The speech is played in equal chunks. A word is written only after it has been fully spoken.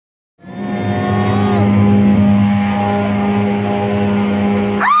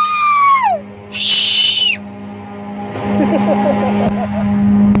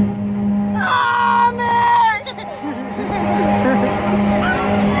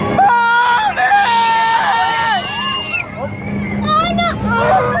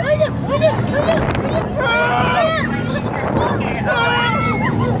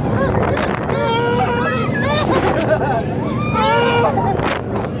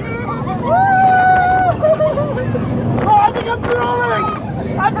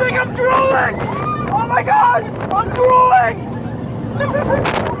think I'm drooling! Oh my gosh! I'm drooling!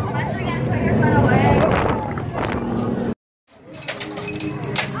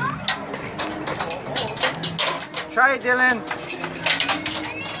 Try it, Dylan.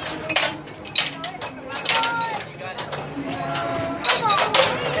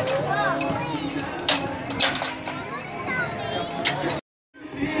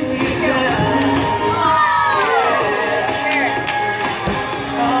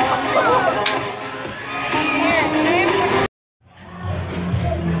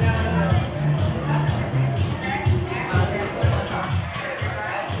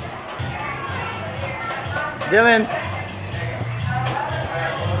 Dylan.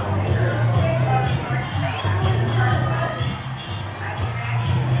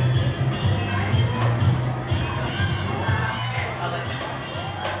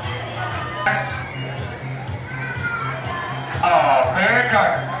 Oh, very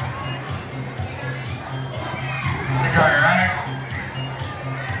good. You got it right.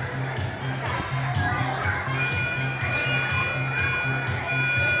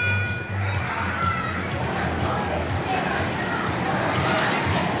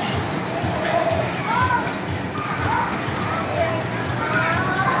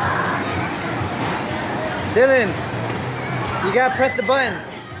 Dylan, you gotta press the button.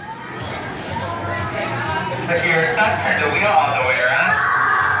 If you're stuck, turn the wheel all the way around.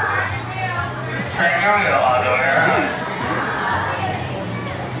 Turn your wheel all the way around.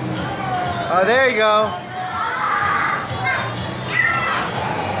 Oh, there you go.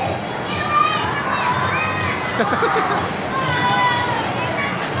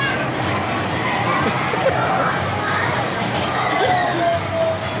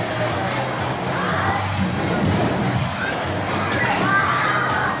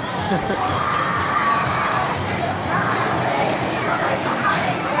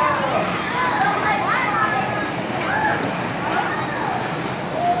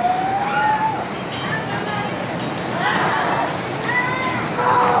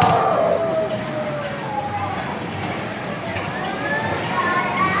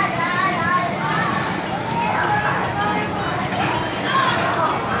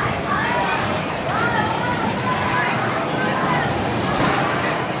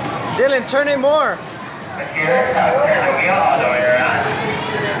 Dylan, turn it more. If you're stuck, turn the wheel all the way around.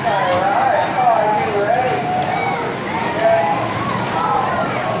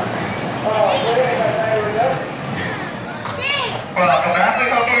 Welcome back. We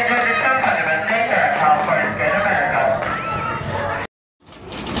hope you enjoyed your time on the best day here at California State America.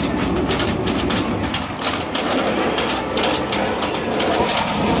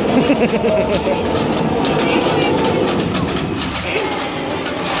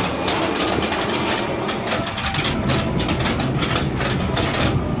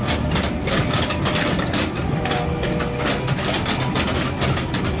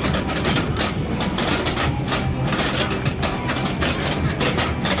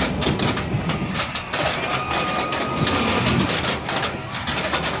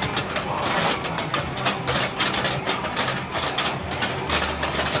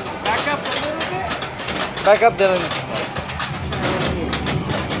 Back up, Dylan.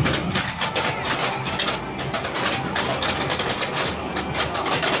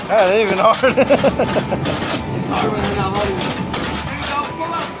 That ain't even hard. It's hard when you're not holding it. There you go.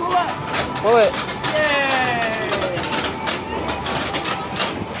 Pull up, pull up. Pull it. Yay!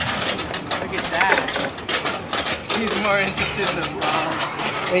 Look at that. He's more interested in the ball.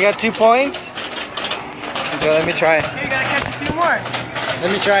 You got 2 points? Okay, let me try. Hey, you gotta catch a few more. Let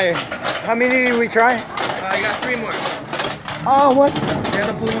me try. How many did we try? You got 3 more. Oh, what? You're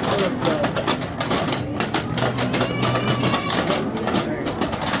the blue one.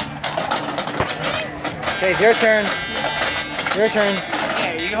 Okay, it's your turn. Your turn.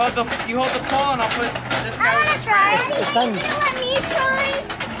 Okay, you hold the pole and I'll put this guy with the try. It's time. Can you let me try?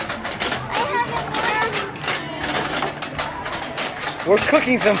 I haven't learned. We're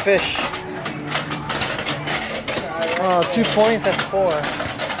cooking some fish. Oh, 2 points, that's 4.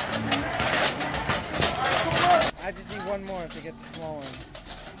 I just need 1 more to get the small one.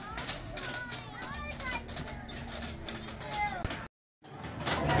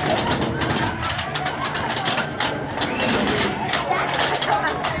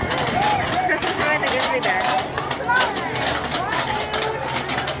 Kristen's throwing the grizzly bear.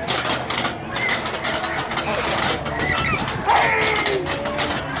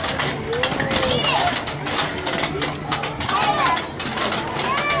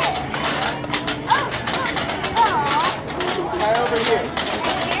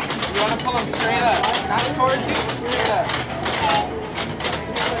 You want to pull him straight up. Not towards you, but straight up.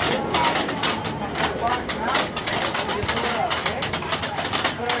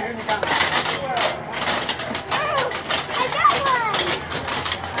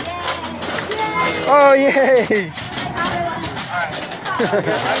 Oh, yay! Did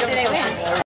I win?